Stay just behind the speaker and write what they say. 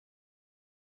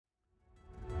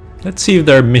Let's see if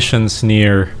there are missions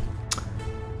near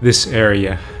this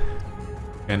area.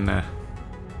 And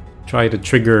try to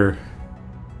trigger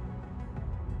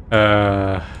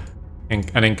an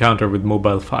encounter with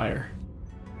mobile fire.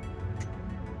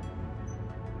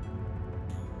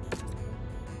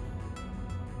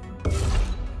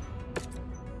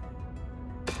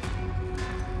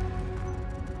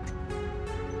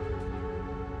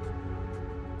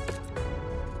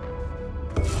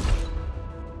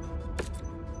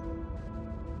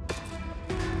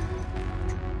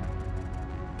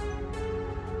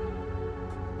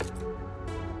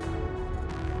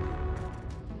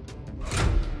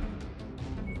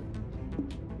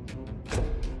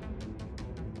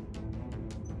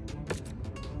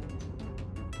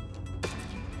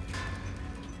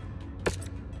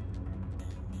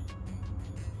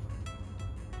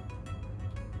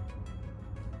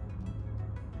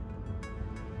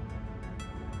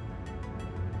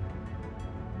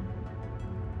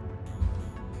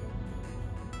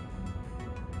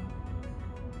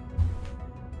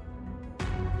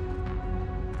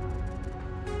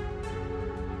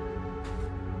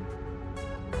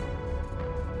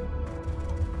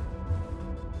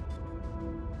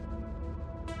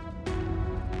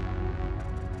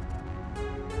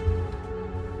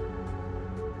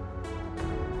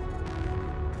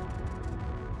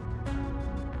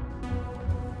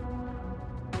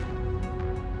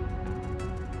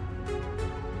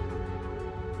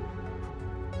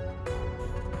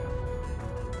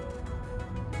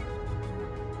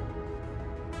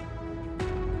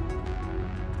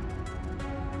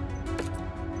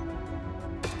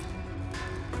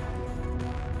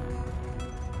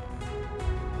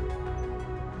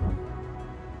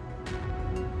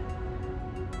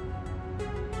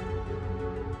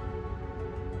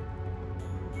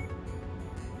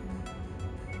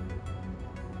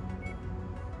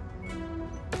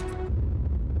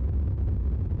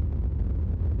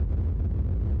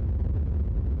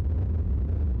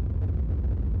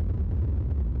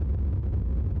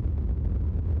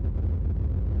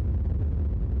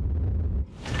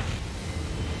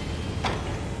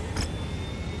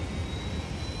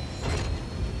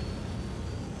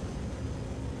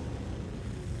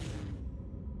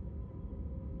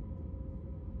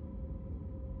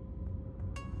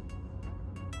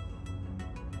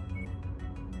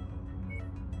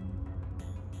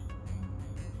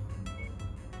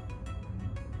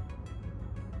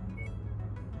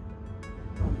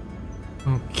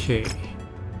 Okay.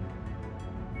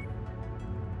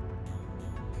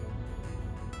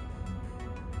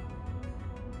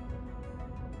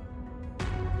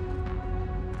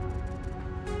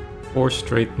 Four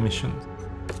straight missions.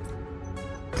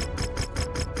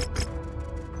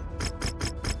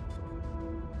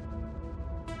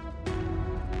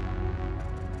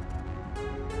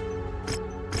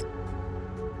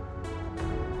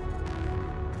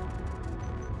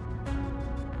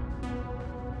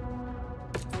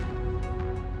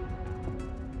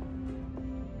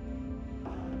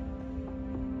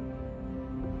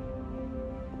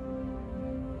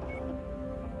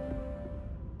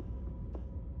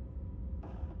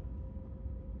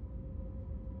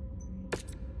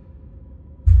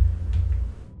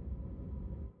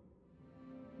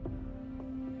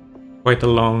 Quite a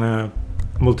long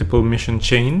multiple mission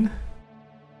chain.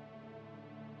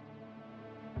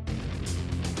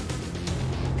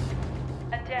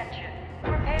 Attention.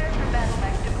 Prepare for battle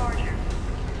mech departure.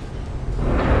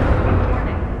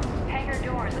 Warning. Hangar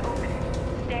doors opening.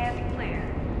 Stand clear.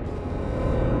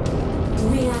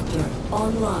 Reactor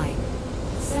online.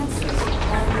 Sensors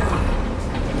online.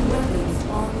 Weapons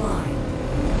online.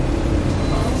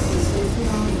 All systems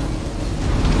online.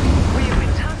 We have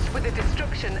been tasked with the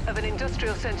destruction of an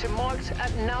industrial center marked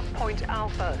at nav point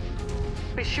Alpha.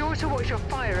 Be sure to watch your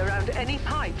fire around any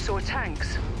pipes or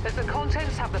tanks, as the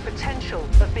contents have the potential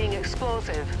of being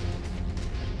explosive.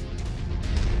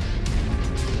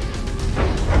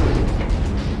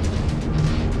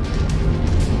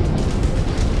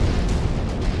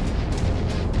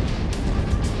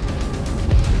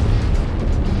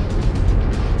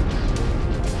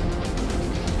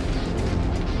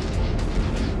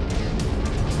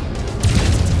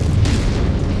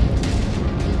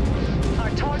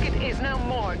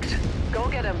 Go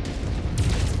get him.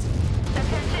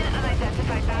 Attention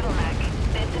unidentified battle mech.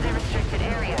 This is a restricted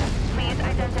area.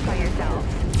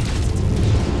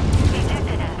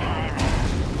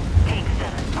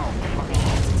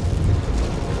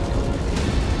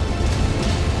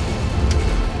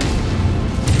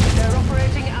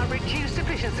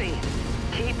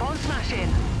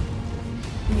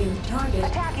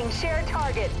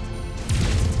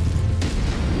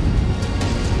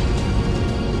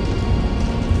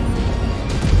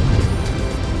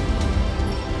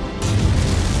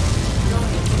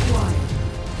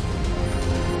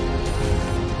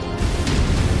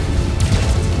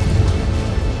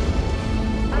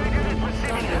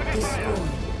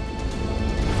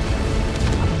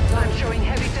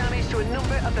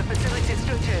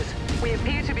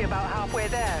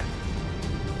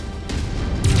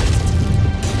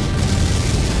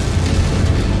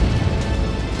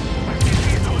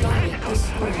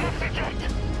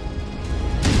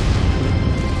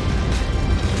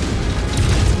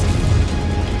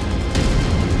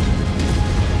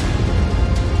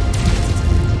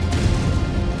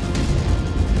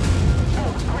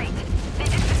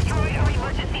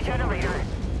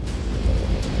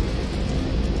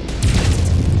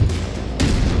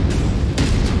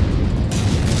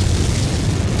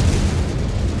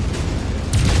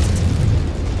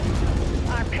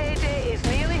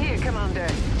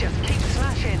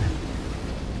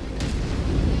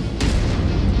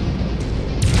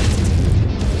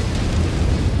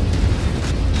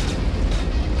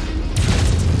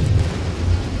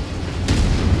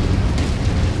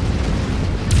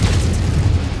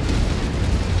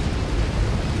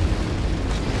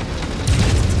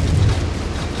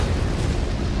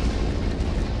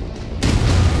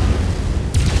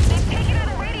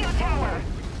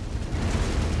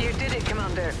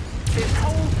 Commander. This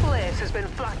whole place has been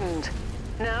flattened.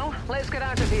 Now, let's get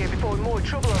out of here before more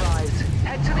trouble arrives.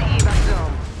 Head to the evac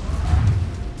zone.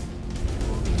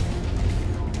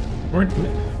 Weren't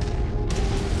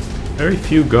very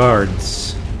few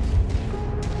guards.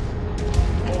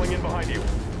 Falling in behind you.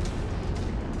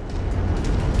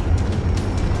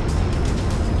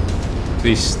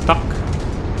 He's stuck.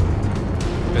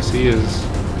 Yes, he is.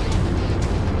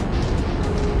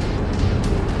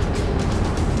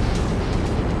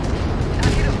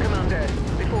 Pack it up, Commander,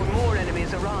 before more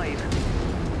enemies arrive.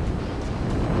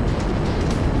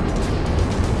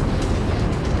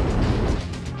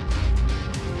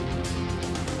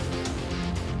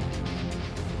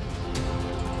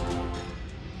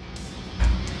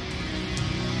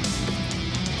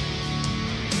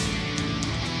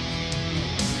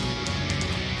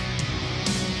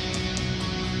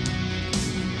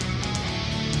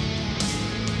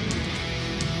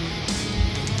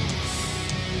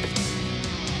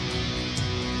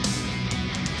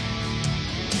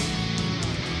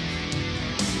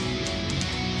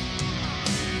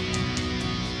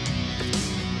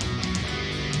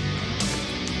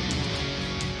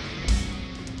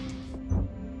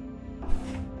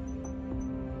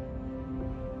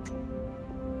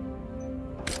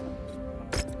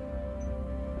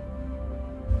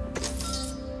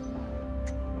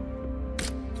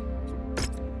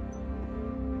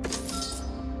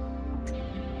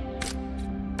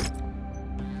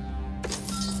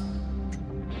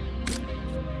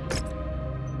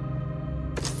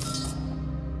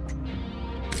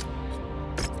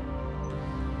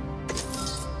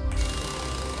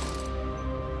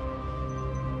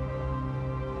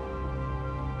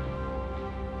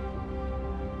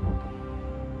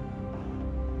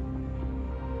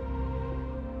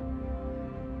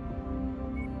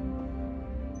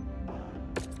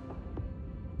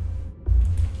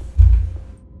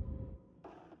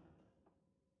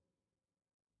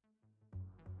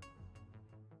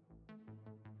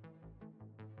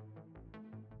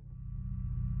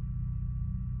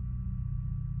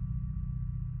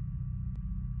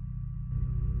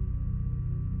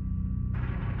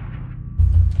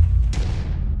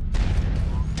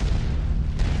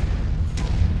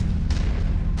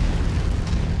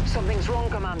 Something's wrong,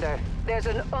 Commander. There's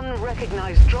an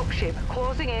unrecognized dropship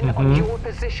closing in on your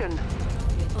position.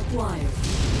 Acquired.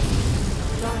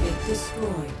 Target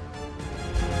destroyed.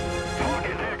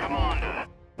 Target there, Commander.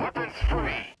 Weapons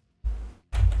free.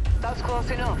 That's close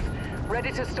enough.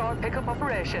 Ready to start pickup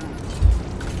operation.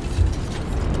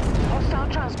 Hostile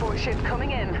transport ship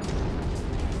coming in.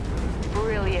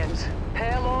 Brilliant.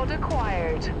 Payload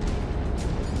acquired.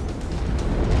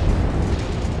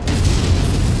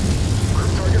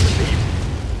 Target received.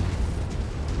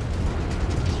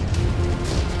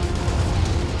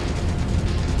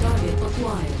 Target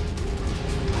acquired.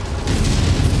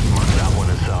 Mark that one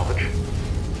as salvage.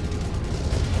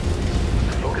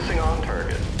 Focusing on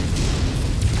target.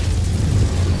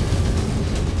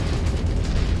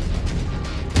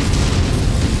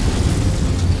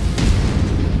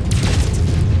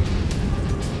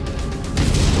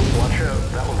 Watch out,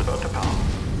 that one's about to pop.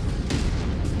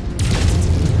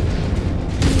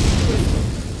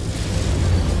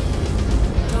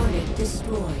 Target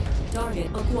destroyed. Target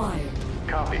acquired.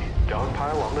 Copy.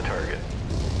 Dogpile on the target.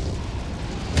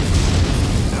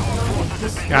 Target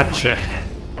destroyed. Gotcha.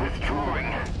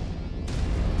 Destroying.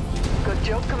 Good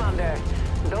job, Commander.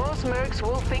 Those mercs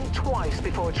will think twice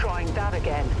before trying that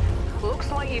again.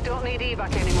 Looks like you don't need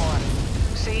evac anymore.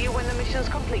 See you when the mission's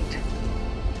complete.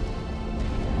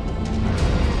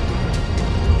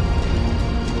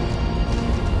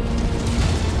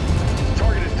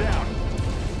 Target is down.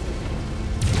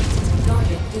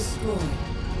 Target destroyed.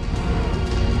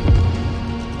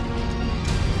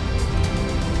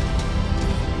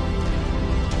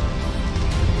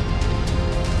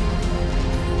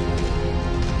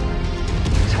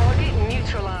 Target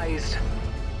neutralized.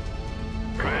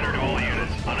 Commander to all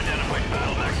units. Unidentified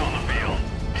battle mechs on the field.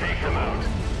 Take them out.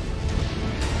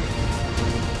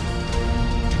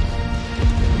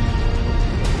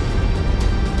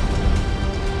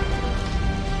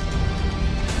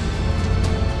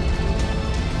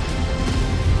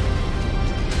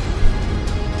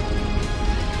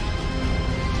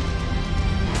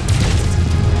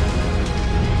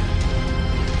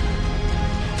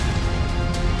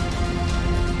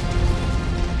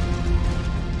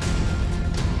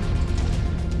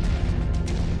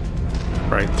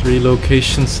 Right, 3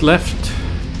 locations left.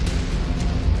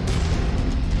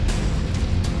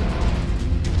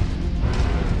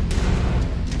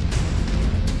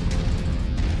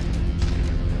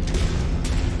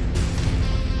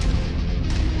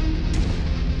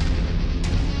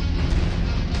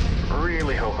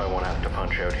 pack to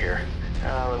punch out here.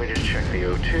 Let me just check the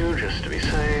O2 just to be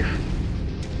safe.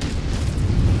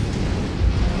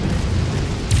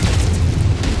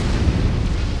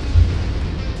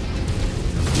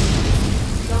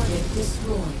 Target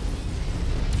destroyed.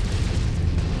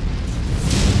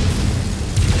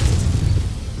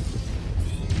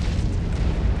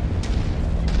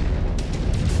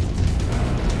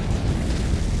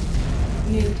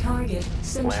 New target.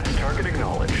 Lance target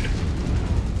acknowledged.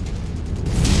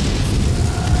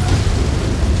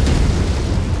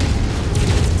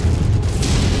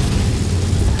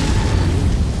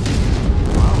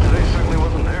 Well, today certainly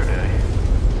wasn't their day.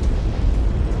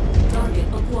 Target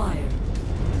acquired.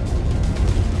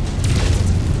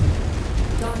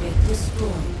 Target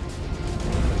destroyed.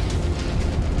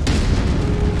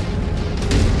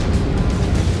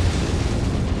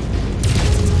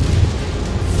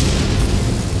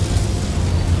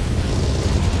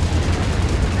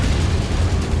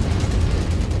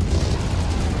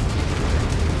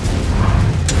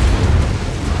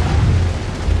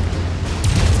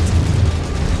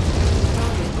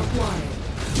 Target acquired.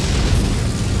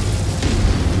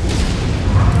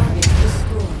 Target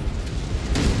destroyed.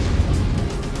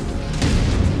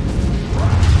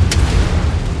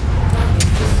 Target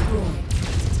destroyed.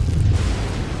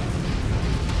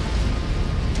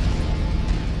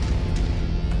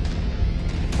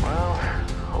 Well,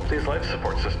 hope these life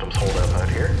support systems hold up out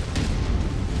here.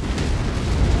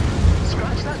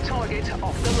 Scratch that target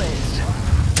off the list.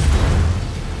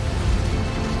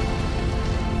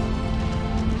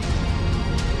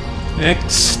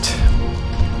 Next.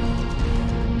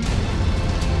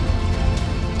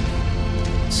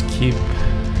 Let's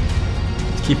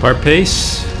keep our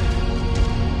pace.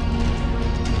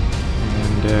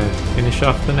 And finish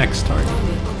off the next target.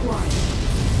 Target acquired.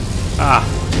 Ah,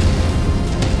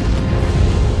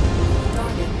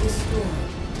 Target destroyed.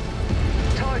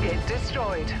 Target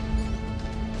destroyed.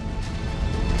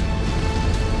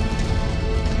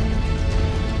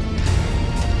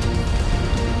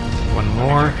 one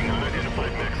more.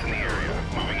 Unidentified mechs in the area.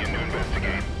 Moving in to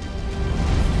investigate.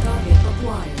 Target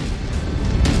acquired.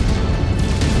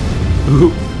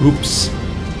 Oops.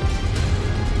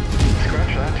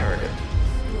 Scratch that target.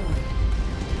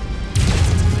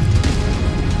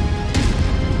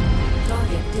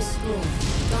 Target destroyed.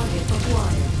 Target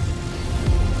acquired.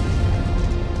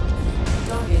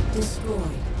 Target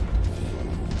destroyed.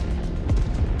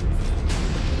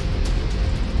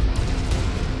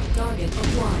 Target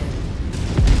acquired.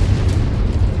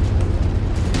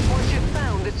 Once you've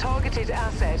found a targeted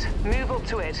asset, move up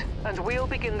to it, and we'll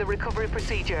begin the recovery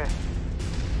procedure.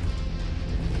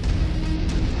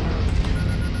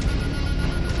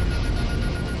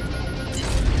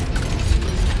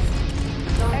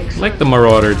 Like the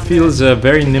Marauder, it feels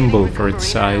very nimble for its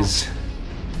size.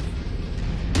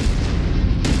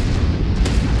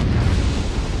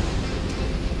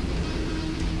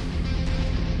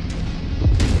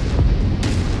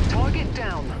 Target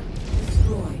down.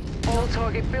 Destroyed. All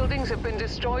target buildings have been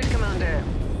destroyed, Commander.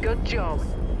 Good job.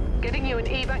 Getting you an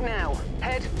evac now.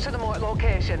 Head to the marked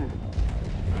location.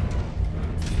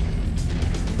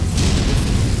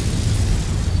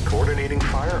 Coordinating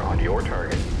fire on your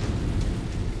target.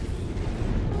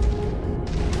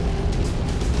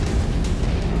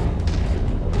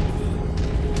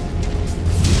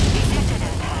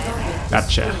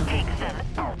 Gotcha.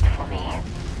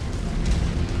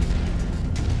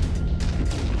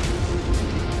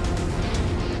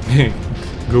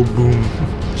 Go boom.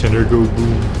 Gender go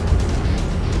boom.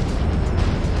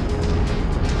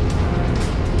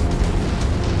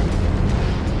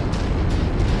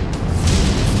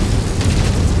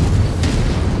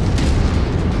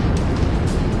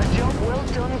 A job well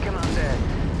done, Commander.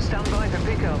 Stand by for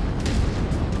pickup.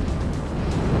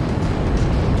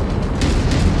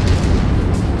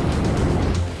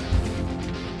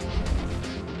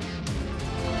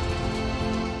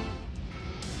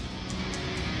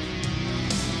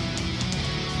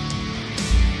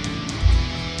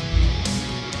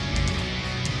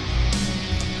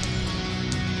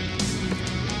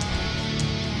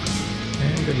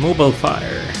 And a mobile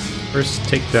fire. First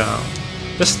takedown.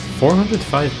 Just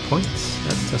 405 points?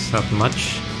 That's not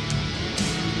much.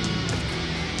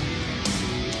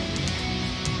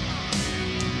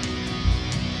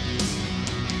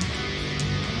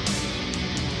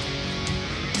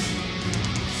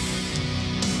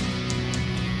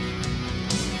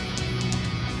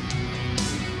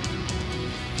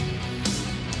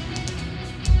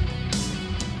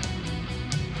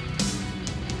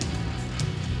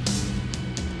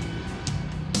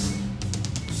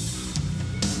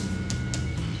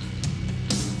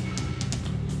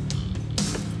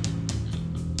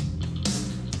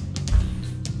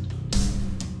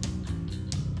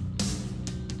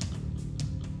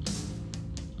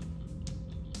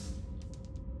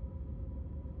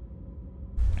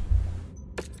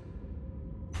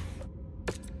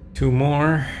 2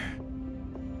 more.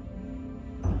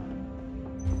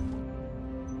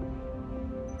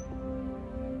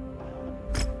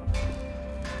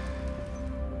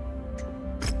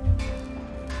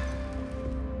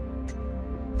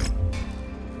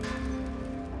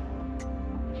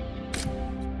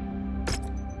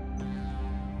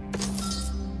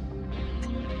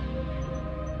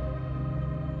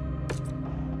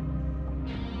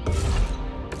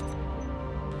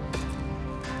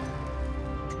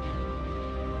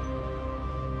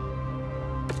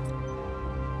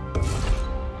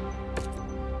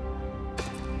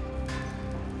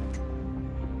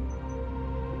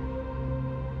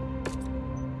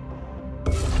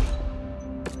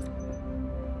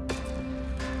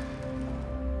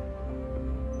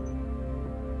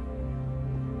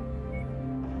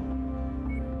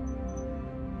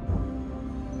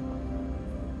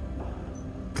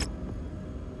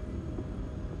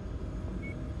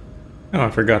 Oh, I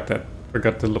forgot that.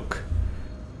 Forgot to look.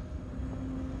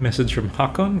 Message from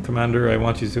Hakon. Commander, I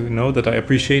want you to know that I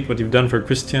appreciate what you've done for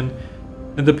Christian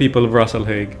and the people of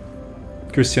Rossalhague.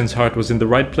 Christian's heart was in the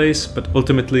right place, but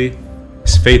ultimately,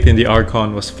 his faith in the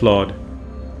Archon was flawed.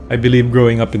 I believe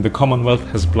growing up in the Commonwealth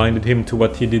has blinded him to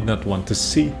what he did not want to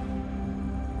see.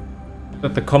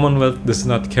 That the Commonwealth does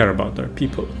not care about our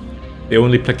people. They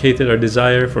only placated our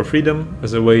desire for freedom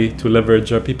as a way to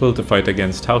leverage our people to fight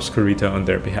against House Kurita on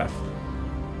their behalf.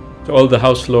 To all the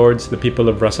House Lords, the people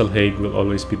of Rossalhague will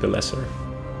always be the lesser.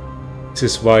 This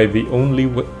is why the only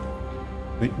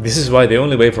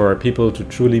way for our people to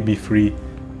truly be free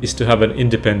is to have an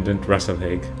independent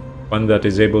Rossalhague, one that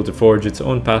is able to forge its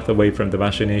own path away from the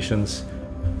machinations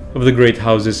of the great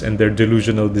houses and their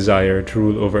delusional desire to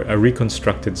rule over a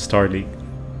reconstructed Star League.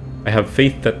 I have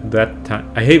faith that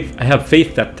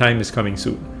time is coming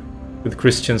soon. With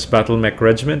Christian's battle mech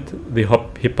regiment, the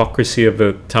hypocrisy of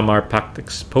the Tamar Pact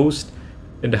exposed,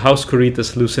 and the House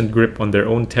Kurita's loosened grip on their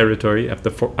own territory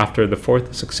after the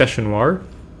Fourth Succession War,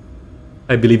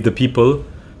 I believe the people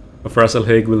of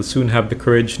Rossalhague will soon have the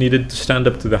courage needed to stand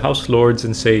up to the House Lords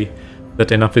and say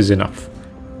that enough is enough.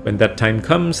 When that time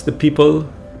comes, the people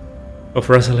of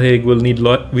Rossalhague will need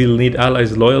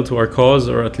allies loyal to our cause,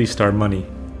 or at least our money.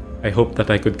 I hope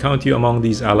that I could count you among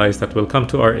these allies that will come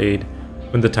to our aid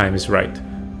when the time is right.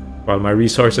 While my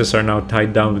resources are now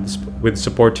tied down with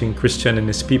supporting Christian and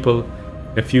his people,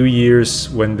 in a few years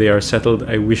when they are settled,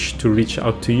 I wish to reach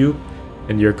out to you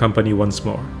and your company once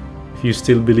more. If you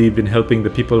still believe in helping the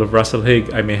people of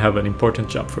Rossalhague, I may have an important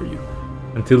job for you.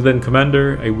 Until then,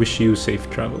 Commander, I wish you safe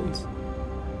travels.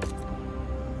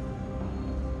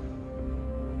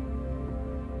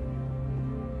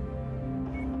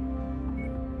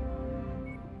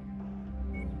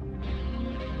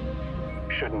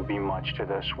 Shouldn't be much to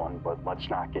this one, but let's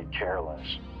not get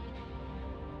careless.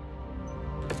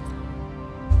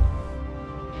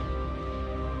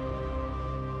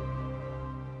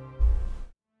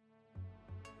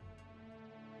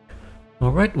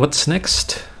 Alright, what's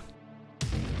next?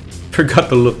 Forgot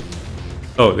to look.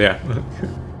 Oh, yeah.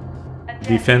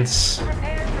 Defense.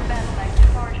 Prepare for battle mech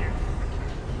departure.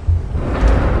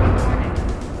 Warning.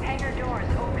 Hangar doors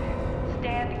opening.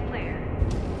 Stand clear.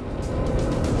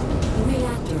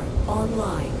 Reactor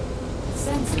online.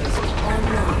 Sensors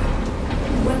online.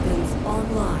 Weapons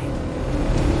online.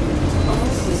 All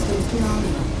systems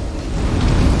nominal.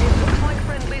 It looks like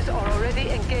friendlies are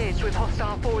already engaged with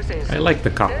hostile forces. I like the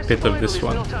Their cockpit of this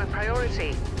survival one. is not our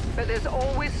priority, but there's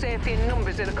always safety in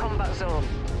numbers in a combat zone.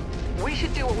 We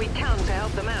should do what we can to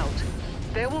help them out.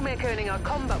 They will make earning our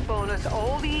combat bonus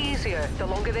all the easier the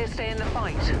longer they stay in the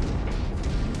fight.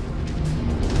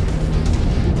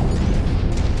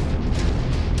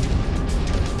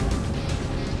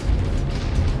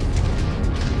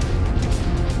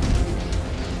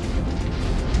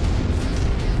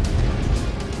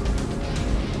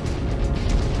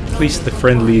 At least the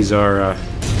friendlies are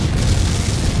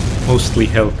mostly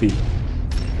healthy.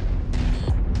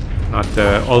 Not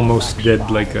almost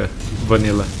dead like a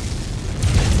vanilla.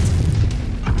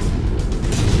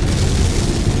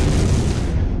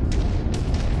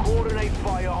 Coordinate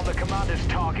fire on the commander's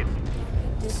target.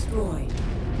 Destroyed.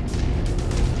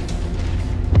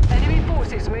 Enemy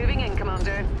forces moving in,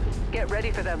 Commander. Get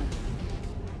ready for them.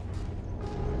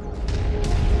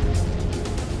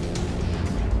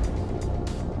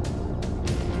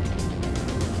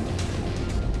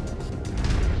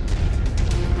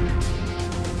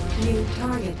 New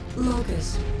target.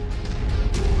 Locus.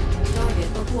 Target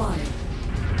acquired.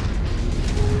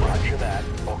 Roger that.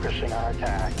 Focusing on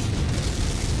attack.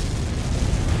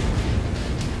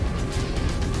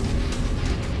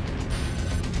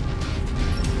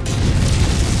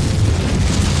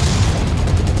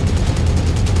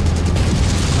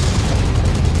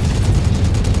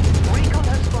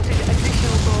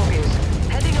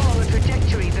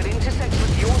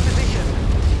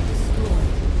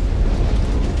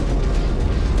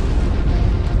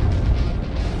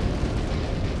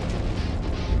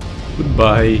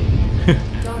 Goodbye.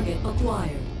 Target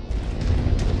acquired.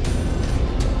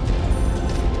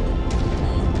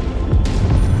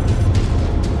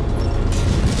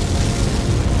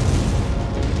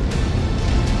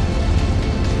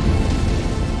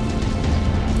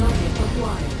 Target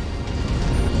acquired.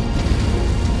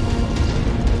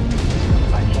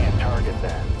 I can't target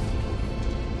that.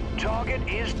 Target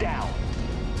is down.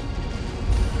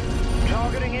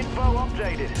 Targeting info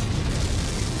updated.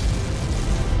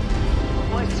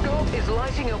 My scope is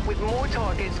lighting up with more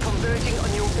targets converging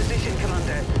on your position,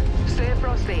 Commander. Stay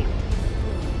frosty.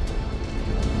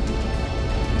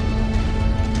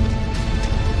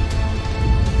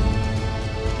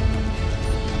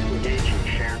 Engaging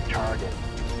shared target.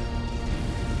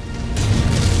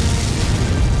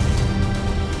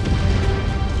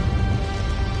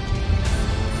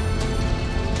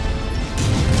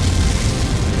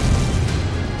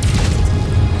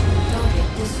 Target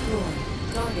destroyed.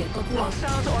 Target acquired.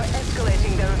 Hostiles are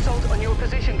escalating their assault on your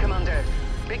position, Commander.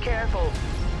 Be careful.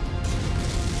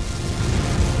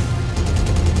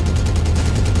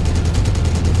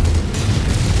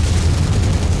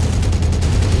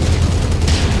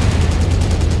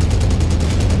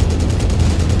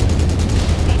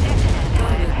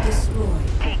 Target destroyed.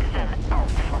 Take them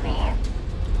out for me.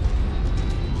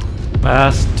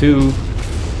 Last two.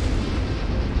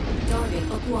 Target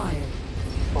acquired.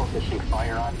 Focusing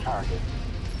fire on target.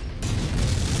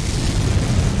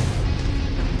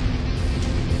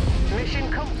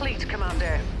 Mission complete,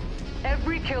 Commander.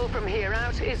 Every kill from here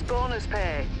out is bonus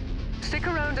pay. Stick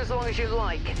around as long as you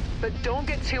like, but don't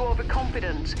get too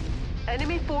overconfident.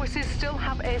 Enemy forces still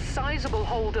have a sizable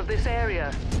hold of this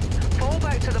area. Fall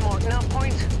back to the mark nav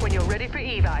point when you're ready for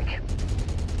evac.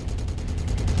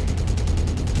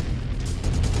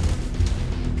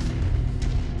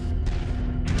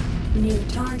 New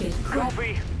target.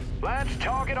 Copy. Lance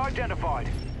target identified.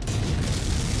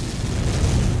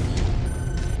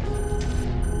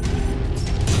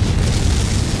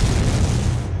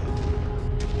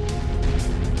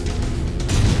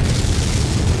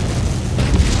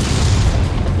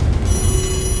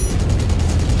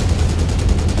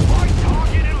 Right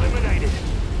target eliminated.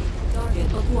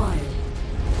 Target acquired.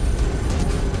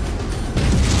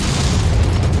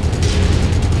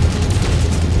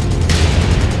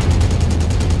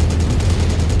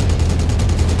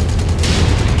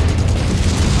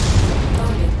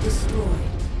 Target destroyed.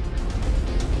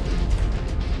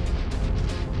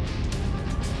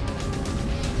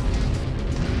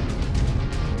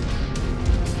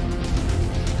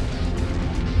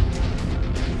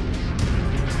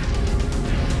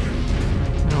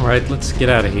 Alright, let's get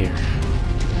out of here.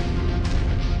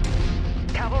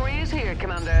 Cavalry is here,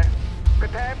 Commander.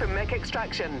 Prepare for mech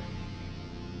extraction.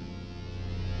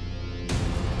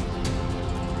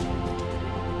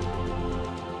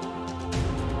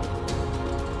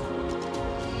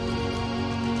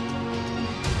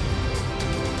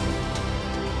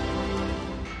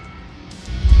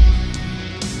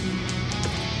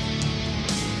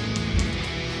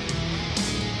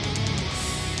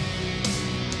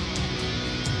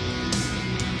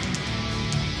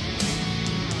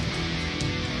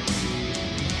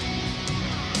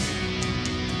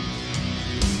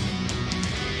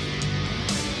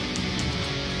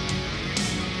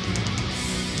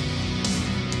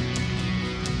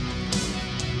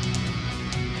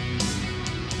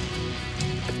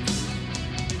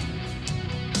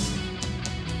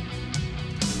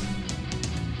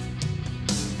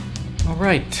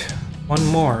 Alright, one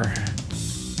more.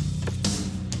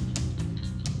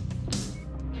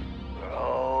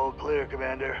 All clear,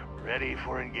 Commander. Ready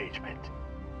for engagement.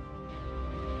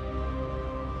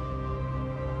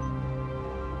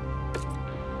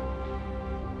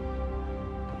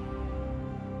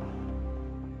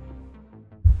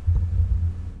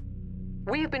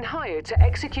 We have been hired to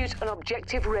execute an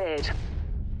objective raid.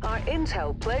 Our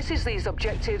intel places these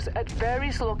objectives at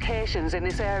various locations in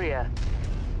this area.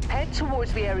 Head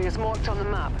towards the areas marked on the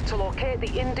map to locate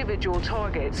the individual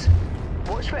targets.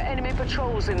 Watch for enemy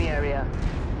patrols in the area.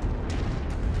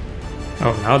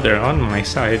 Oh, now they're on my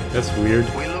side. That's weird.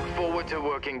 We look forward to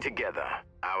working together.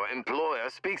 Our employer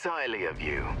speaks highly of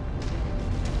you.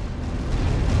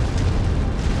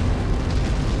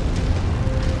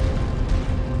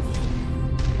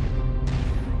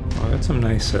 Oh, that's some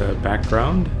nice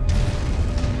background.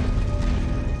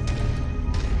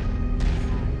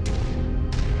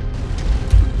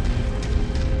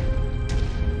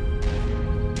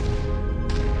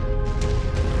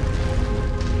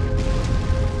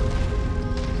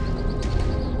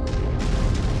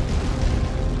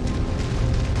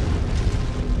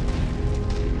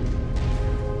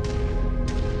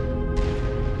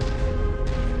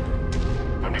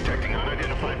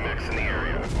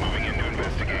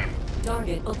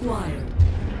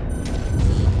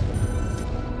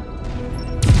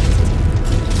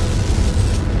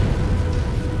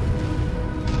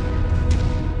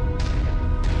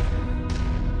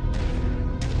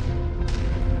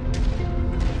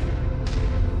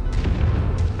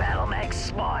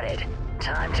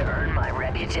 Time to earn my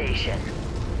reputation.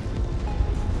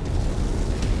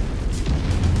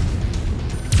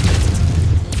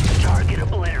 Target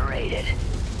obliterated.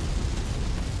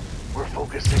 We're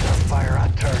focusing our fire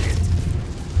on target.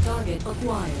 Target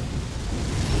acquired.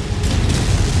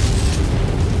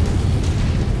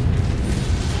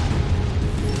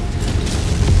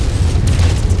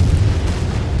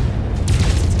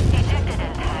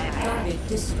 Target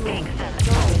destroyed.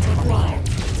 Target acquired.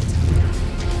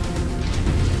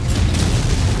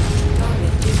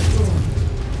 Target destroyed.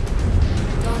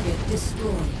 Target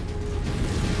destroyed.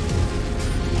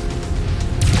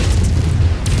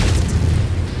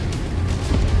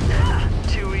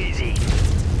 Too easy.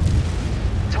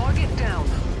 Target down.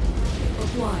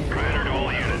 Acquired. Commander to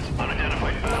all units.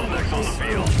 Unidentified battle mechs on the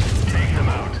field. Take them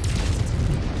out.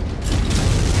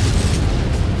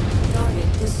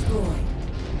 Target destroyed.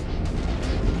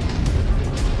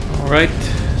 Alright,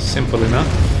 simple enough.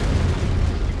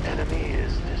 Enemy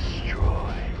is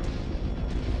destroyed.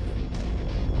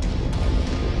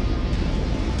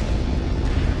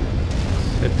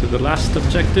 Head to the last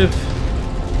objective.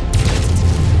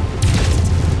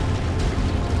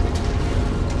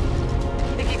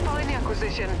 If you find the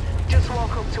acquisition, just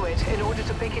walk up to it in order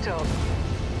to pick it up.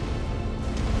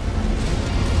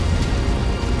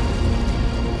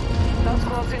 That's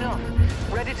close enough.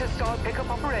 Ready to start pickup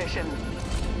operation.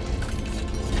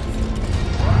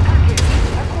 Package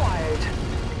acquired.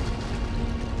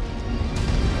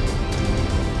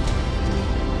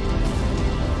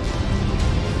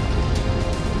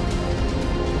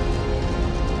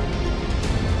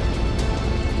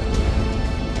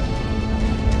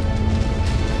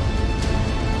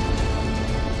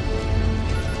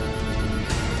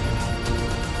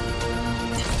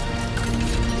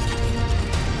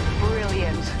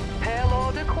 Brilliant.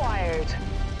 Payload acquired.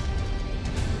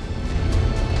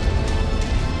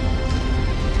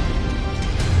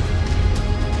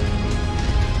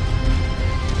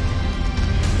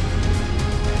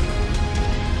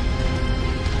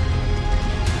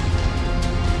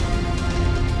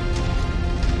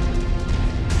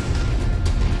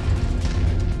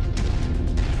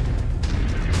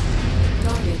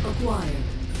 Target acquired.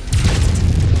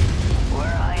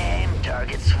 Where I aim,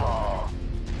 targets fall.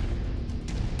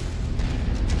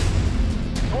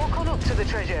 Walk on up to the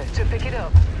treasure to pick it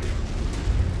up.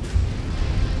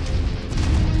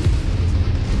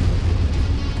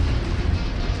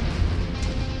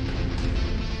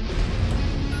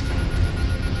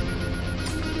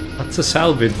 That's a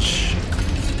salvage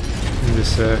in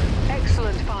this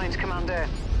Excellent find, Commander.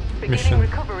 Beginning Mission.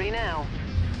 recovery now.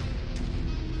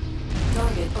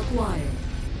 Target acquired.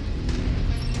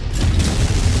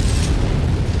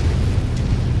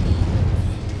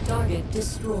 Target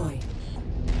destroyed.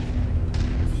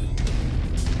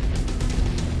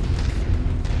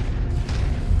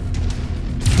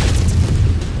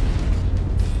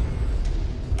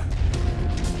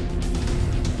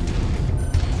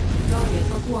 Target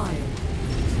acquired.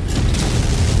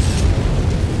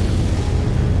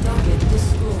 Target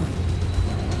destroyed.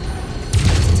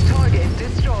 Target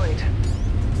destroyed.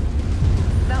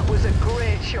 That was a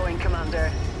great showing,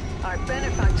 Commander. Our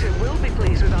benefactor will be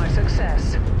pleased with our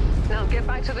success. Now get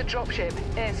back to the dropship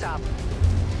ASAP.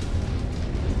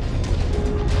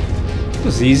 it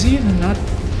was easy and not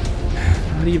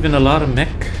even a lot of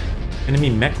enemy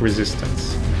mech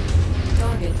resistance.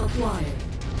 Target acquired.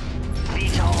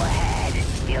 VTOL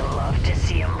ahead. You'll love to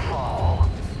see him fall.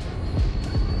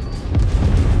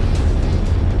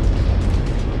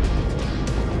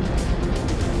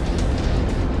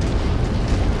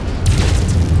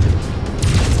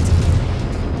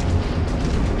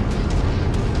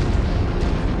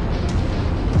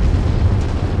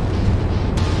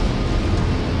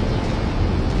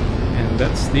 And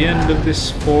that's the end of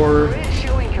this 4 Great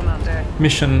showing, Commander.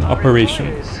 mission Our operation.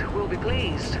 employers will be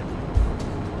pleased.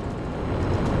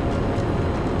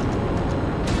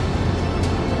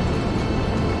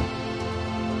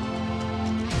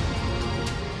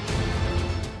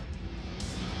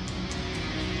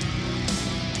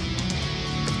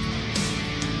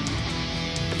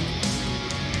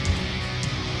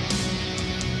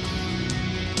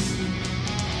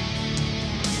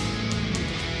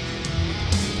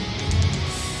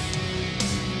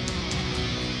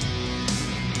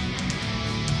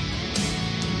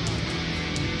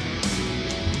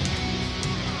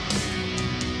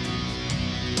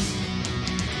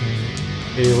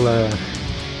 He'll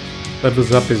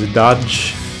levels up his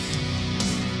dodge.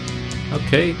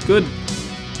 Okay, good.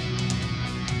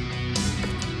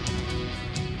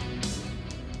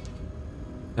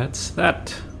 That's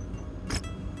that.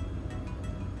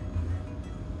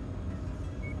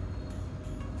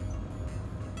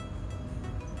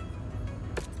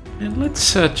 And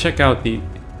let's check out the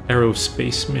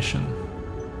aerospace mission.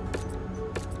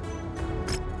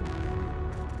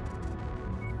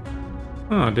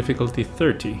 Ah, difficulty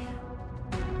 30.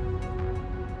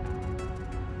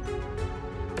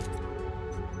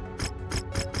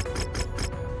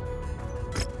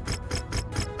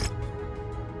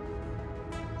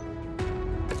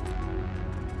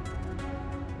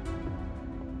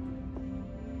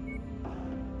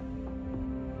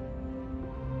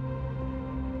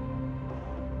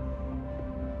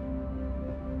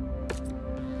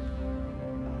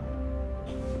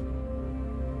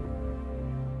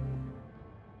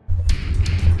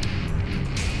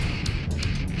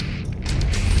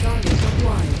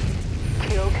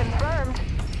 Kill confirmed.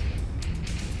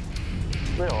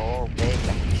 Little big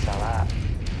like salad.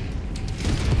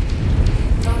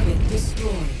 Target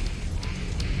destroyed.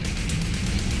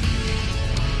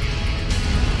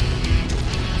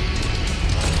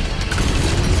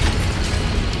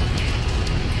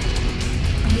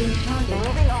 New target.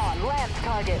 Moving on. Lance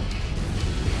target.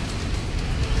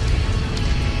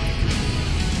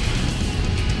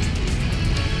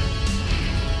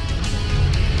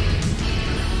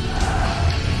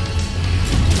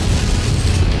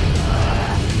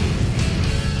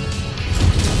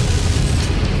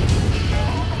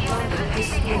 Target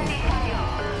destroyed.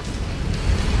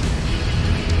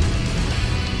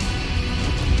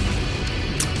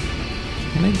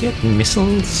 Can I get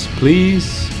missiles,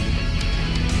 please?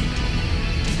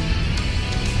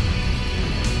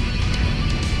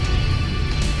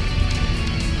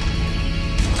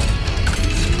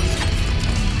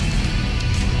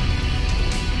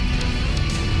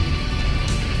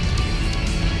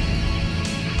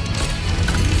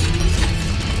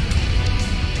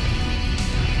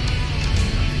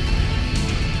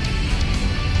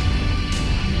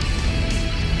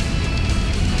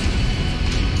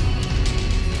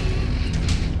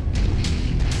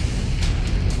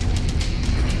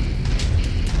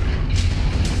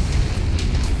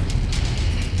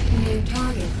 New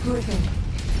target Griffin.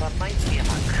 That might be a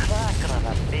cracker of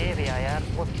a baby I had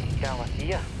working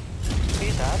Galathea.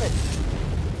 Who's had it?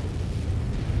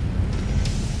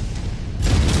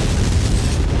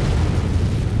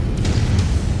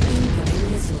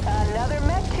 Incoming missile. Another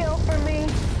mech kill for me.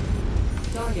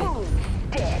 Target. Boom.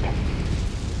 Dead.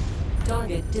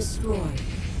 Target destroyed.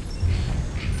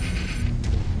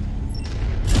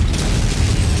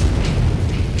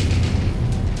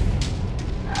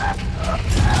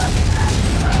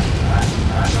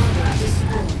 Target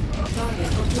destroyed.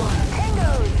 Target acquired.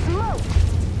 Tango smoke.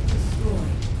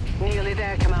 Destroyed. Nearly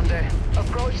there, Commander.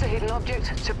 Approach the hidden object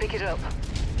to pick it up.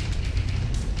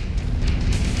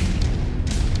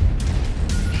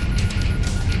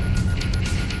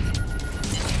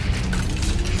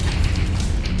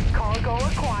 Cargo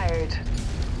acquired.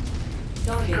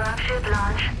 Target. Dropship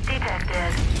launch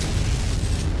detected.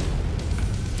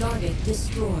 Target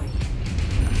destroyed.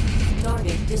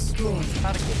 Target destroyed.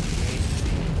 Target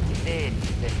dead.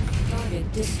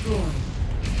 Target destroyed.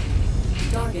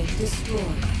 Target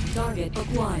destroyed. Target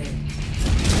acquired.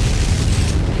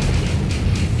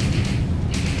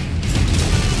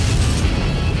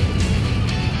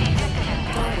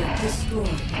 Target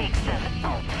destroyed. Take them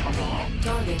out for me.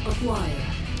 Target acquired.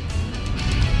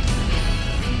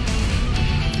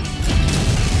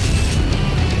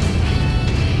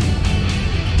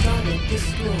 Target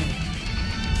destroyed.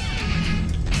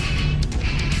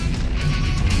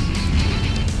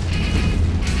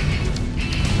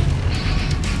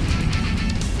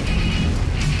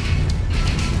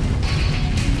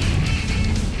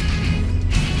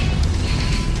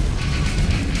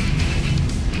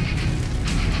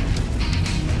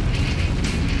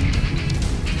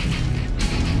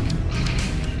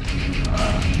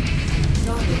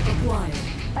 Target acquired.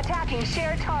 Attacking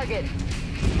shared target.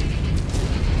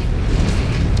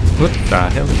 What the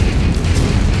hell?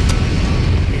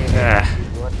 Ah.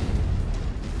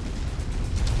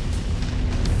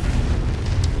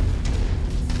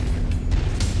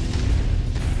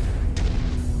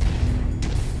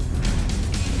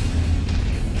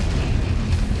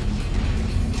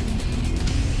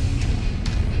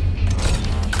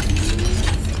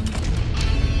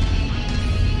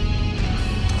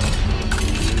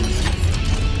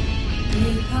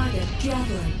 New target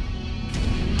Javelin.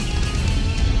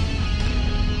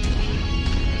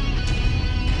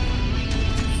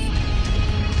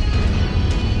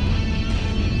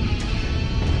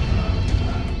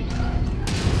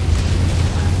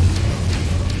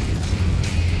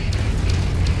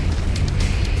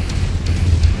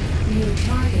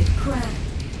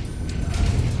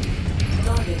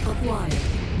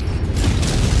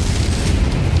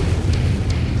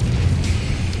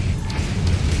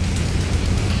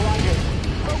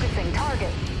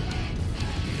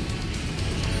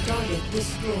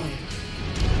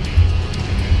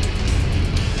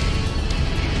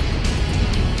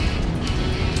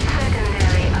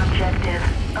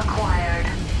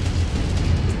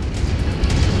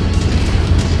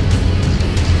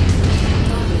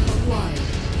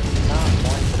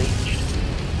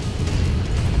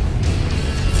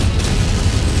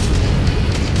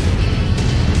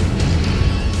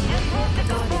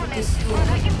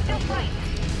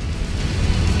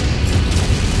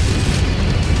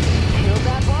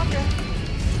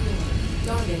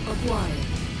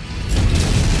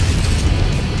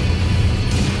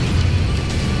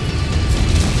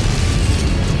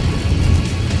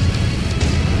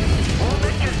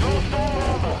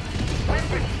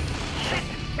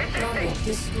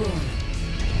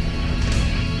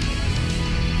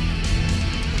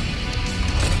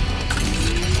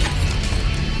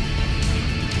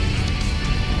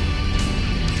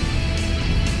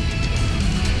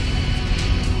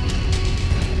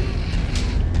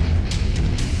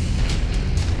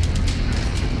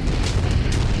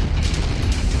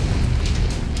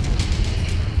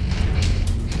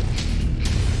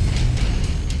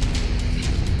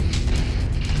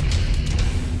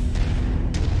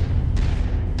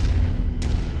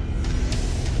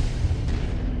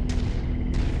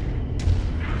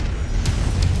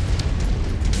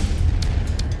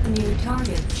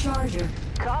 Target charger.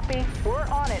 Copy. We're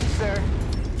on it, sir.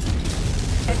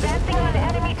 Advancing on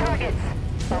enemy targets.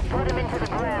 I'll put them into the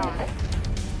ground.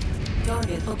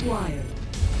 Target acquired.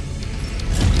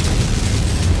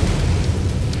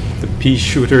 The pea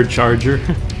shooter charger.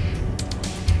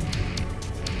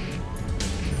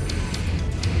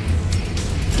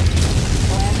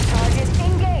 Land target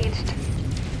engaged.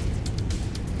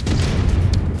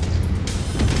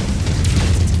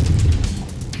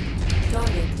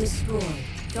 Target destroyed.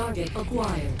 Target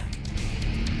acquired.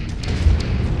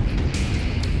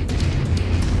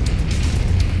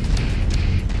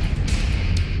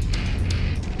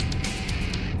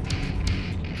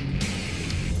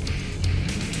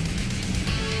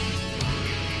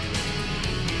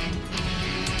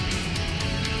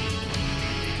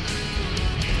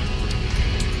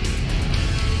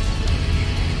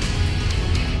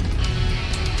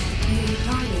 New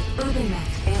target urban map.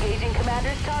 Engaging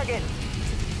commander's target.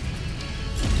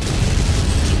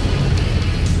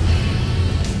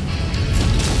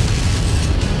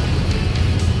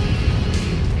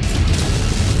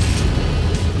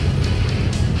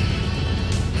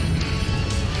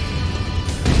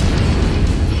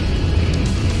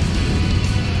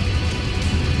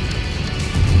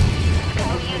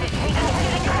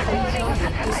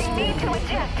 I need to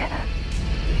eject.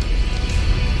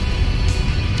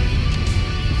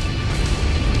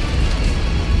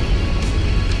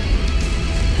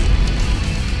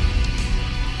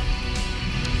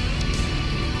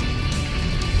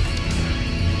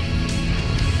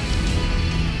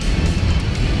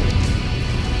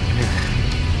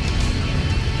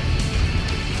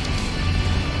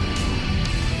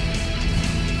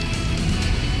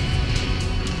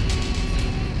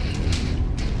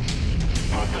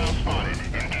 Hostile spotted.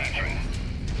 Engaging.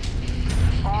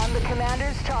 On the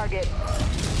commander's target.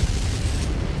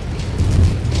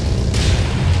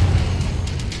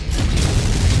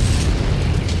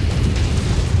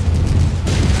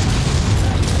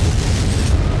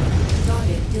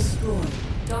 Target destroyed.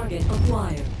 Target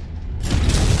acquired.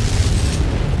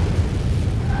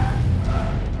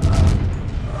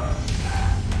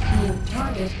 New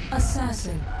target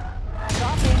assassin.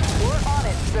 Copy. We're on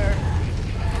it, sir.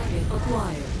 Target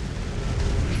acquired.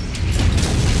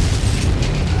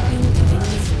 Incoming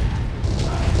missile.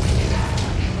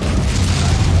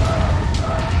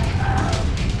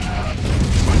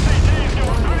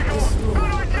 Target destroyed.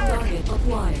 Target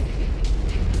acquired.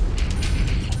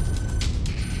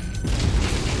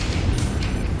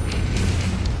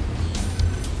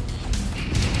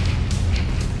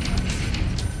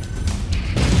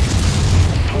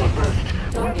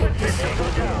 Target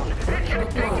destroyed.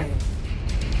 Acquired.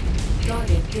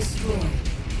 Target destroyed.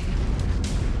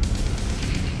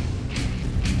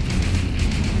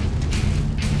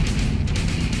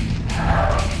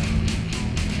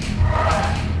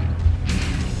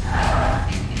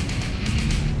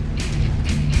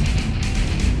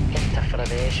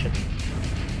 Interferation.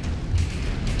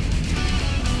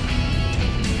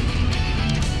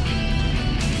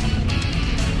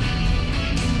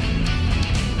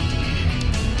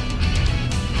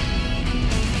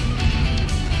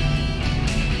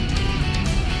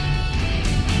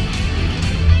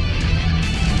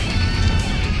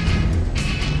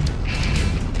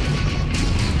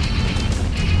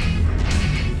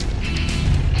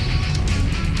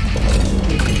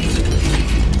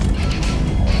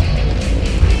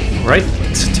 Right,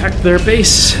 let's attack their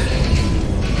base.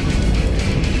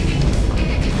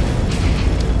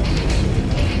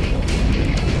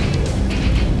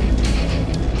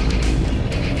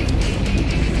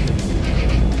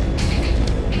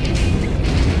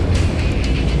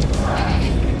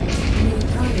 New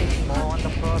target. More on the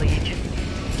floor region.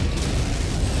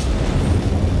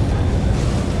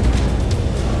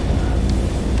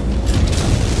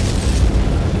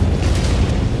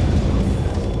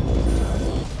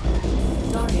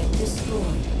 Target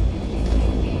destroyed.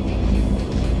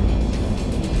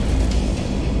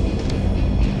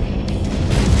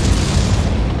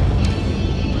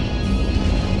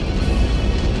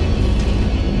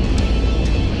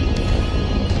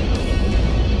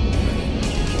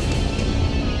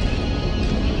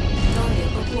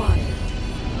 Target acquired.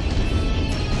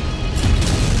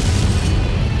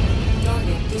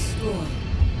 Target destroyed.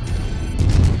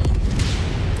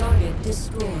 Target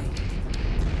destroyed.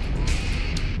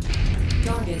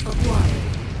 Target acquired.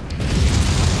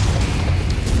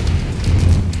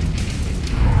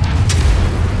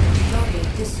 Target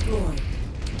destroyed.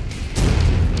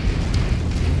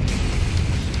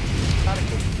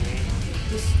 Target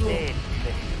Destroyed. dead.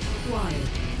 Acquired.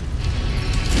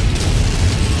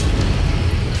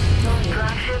 Target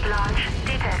Dropship launch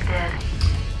detected.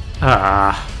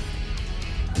 Ah.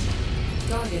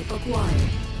 Target acquired.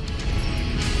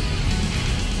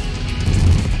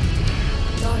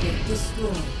 Target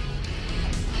destroyed.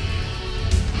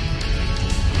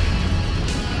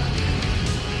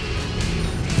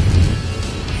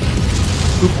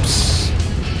 Oops.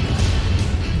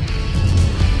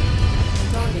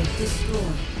 Target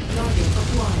destroyed. Target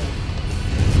acquired.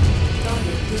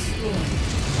 Target destroyed.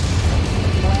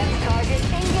 Last target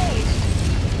engaged.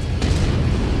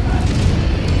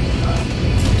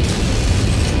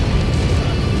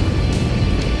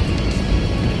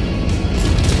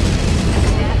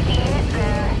 Nasty hit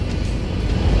there.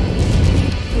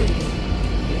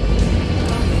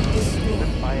 Target destroyed.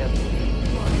 Fire.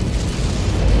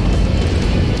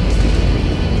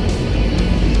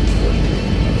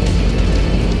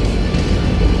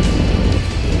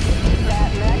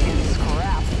 That mech is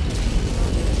scrap.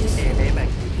 Hey, hey, back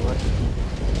to work.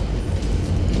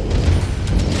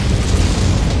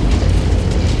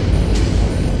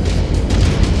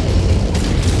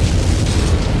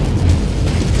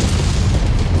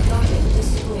 Target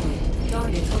destroyed.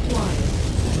 Target acquired.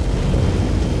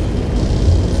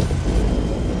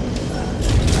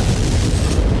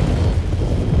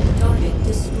 Target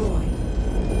destroyed.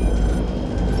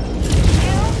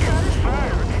 Kill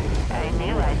confirmed. I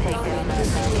knew I'd take down Target that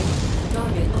mech. destroyed.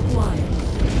 Target acquired.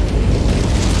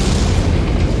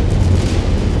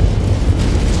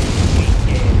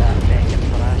 Yeah, that second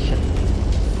thrashing.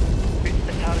 Put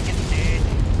the target dead.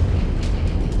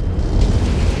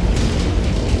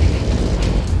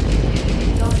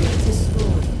 Target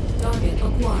destroyed. Target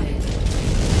acquired.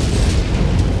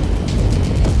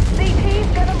 CT's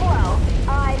gonna blow.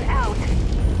 I'm out.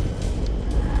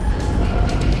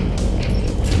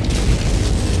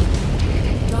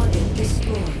 Target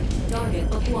destroyed. Target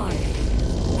acquired.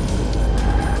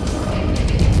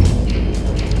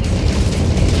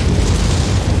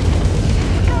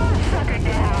 Got a sucker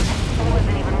down.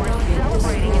 Wasn't even worth Target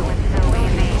celebrating. It was destroyed. so Target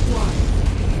easy.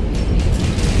 acquired.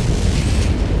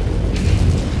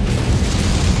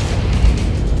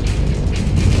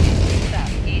 That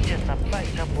agent's a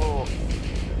bit of blow.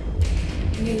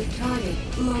 New target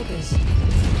locus.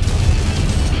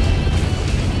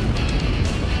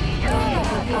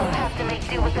 I'll have to make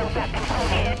do with those that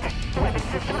component. Weapon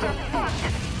systems are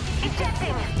fucked.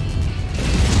 Ejecting.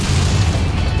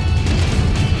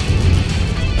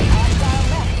 Hostile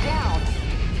mech down.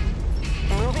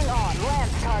 Moving on.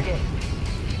 Lance target.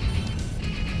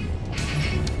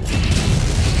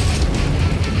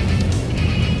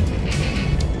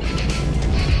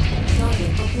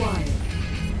 Target acquired.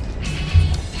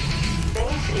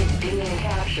 Base is being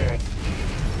captured.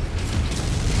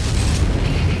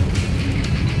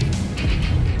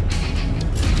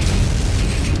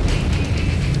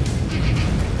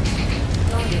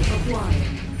 Target acquired.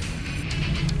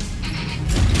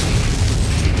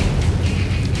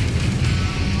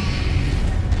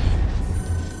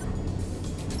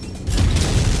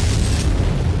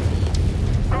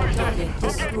 Target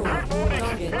destroyed.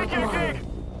 Target acquired.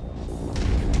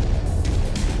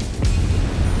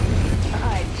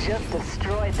 I just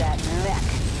destroyed that mech.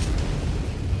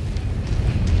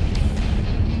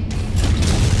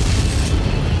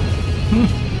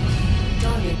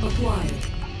 Target acquired.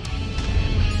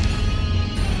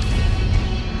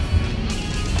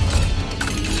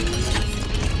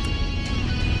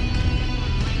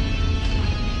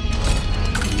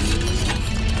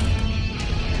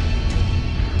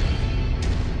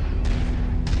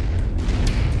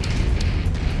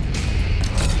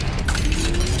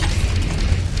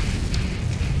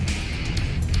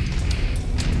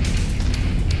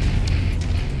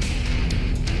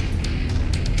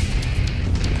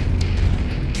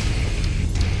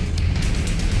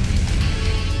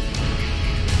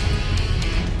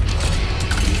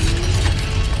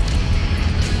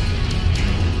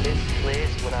 This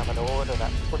place would have an order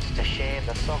that puts to shame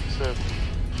the socks of,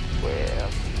 well,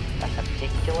 a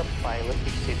particular pilot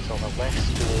who sits on the left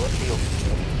stool at the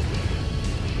upper.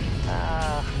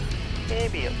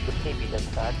 Maybe it wouldn't be as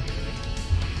bad.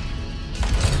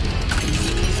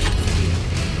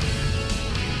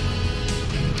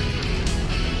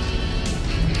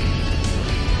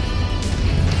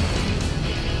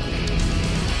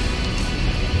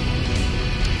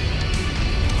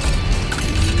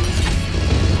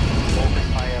 Focus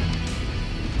fire.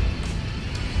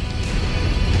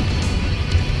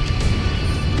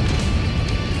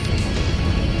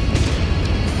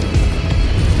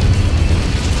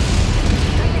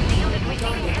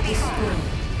 Target destroyed.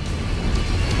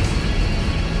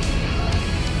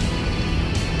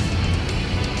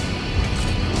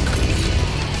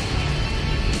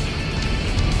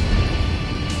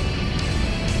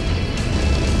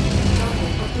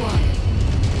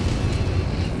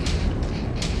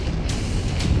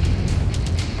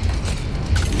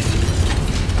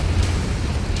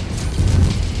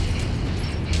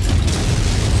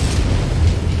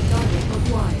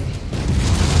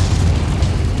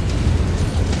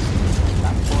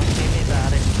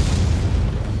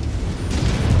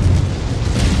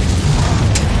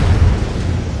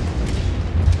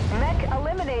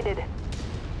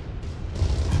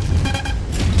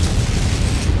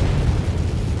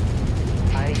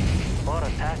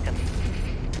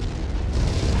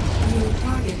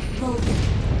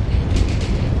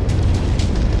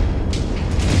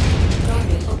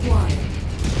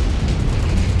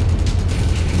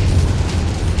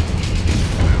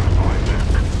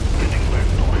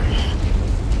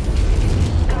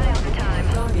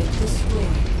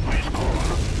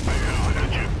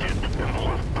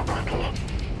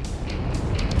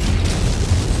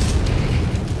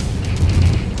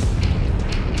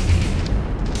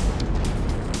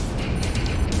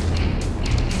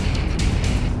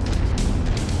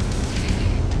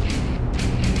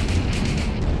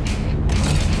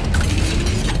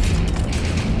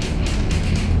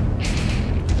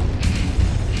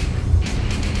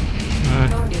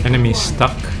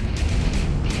 stuck.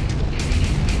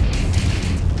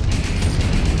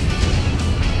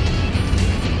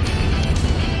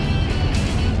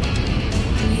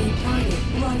 New target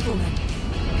rifleman.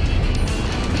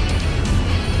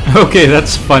 Okay,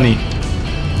 that's funny.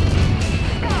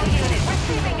 Scout unit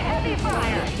receiving heavy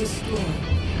fire. Target destroyed.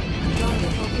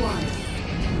 Target acquired.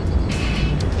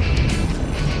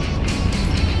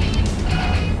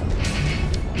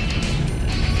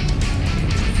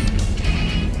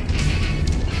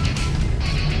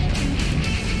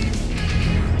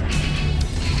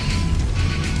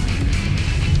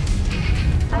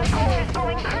 Our core is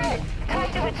going crit.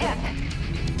 Time to eject.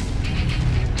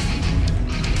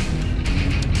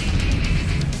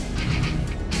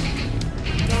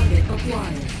 Target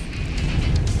acquired.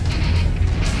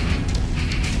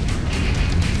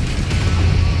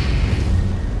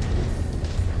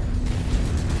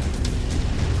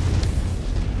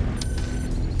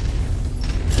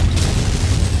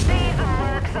 These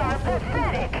mercs are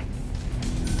pathetic.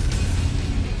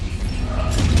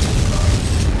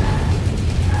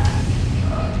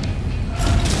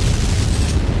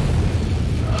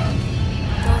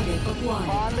 Target acquired.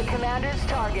 On the commander's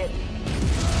target.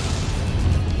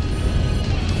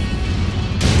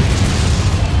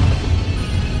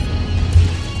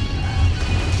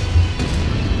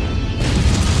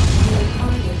 New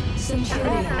target That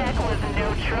Centurion. mech was no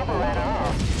trouble at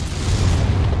all.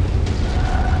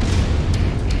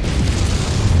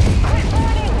 Quit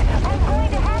running! I'm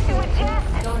going to have to eject!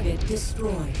 Target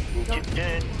destroyed.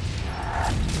 Dead.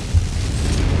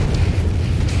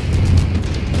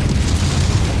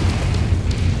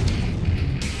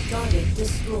 Target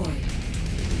destroyed.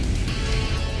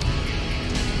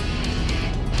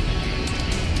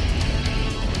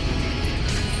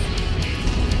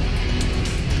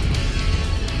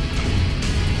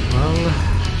 Well,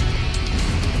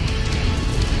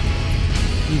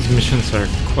 these missions are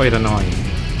quite annoying.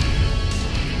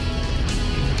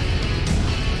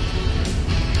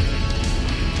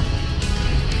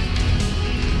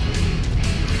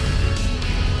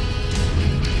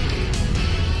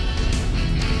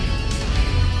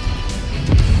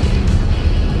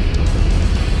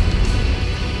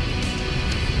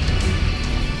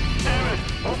 Damn it!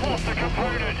 Almost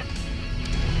completed!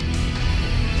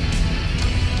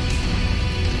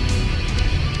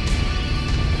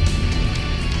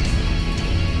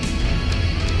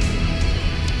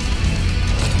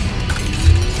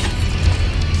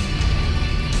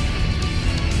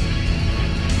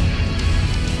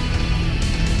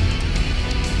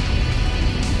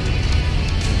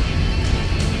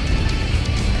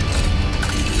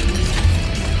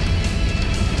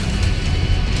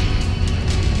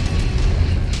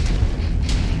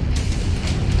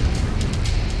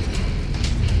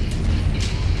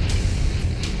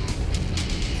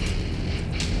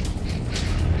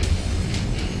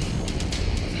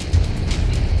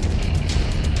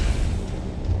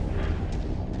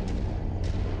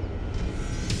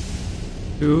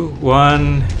 Two,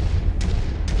 one,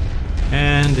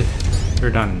 and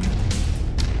we're done.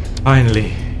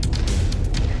 Finally.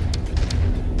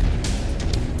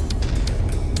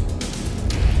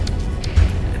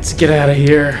 Let's get out of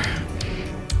here.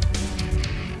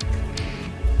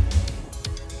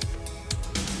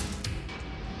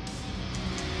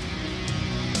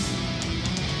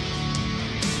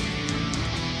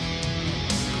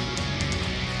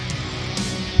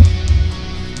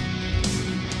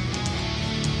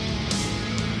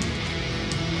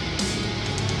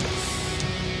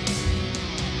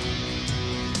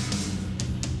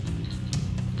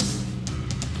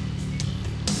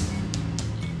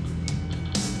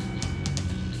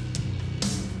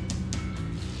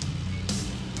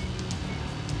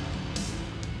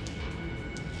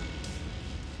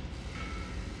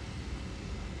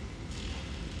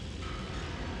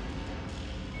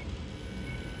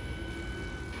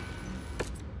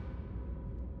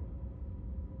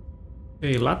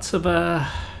 Okay, lots of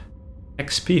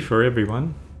XP for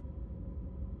everyone.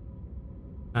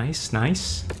 Nice,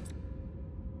 nice.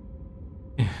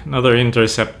 Another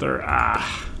interceptor.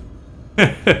 Ah.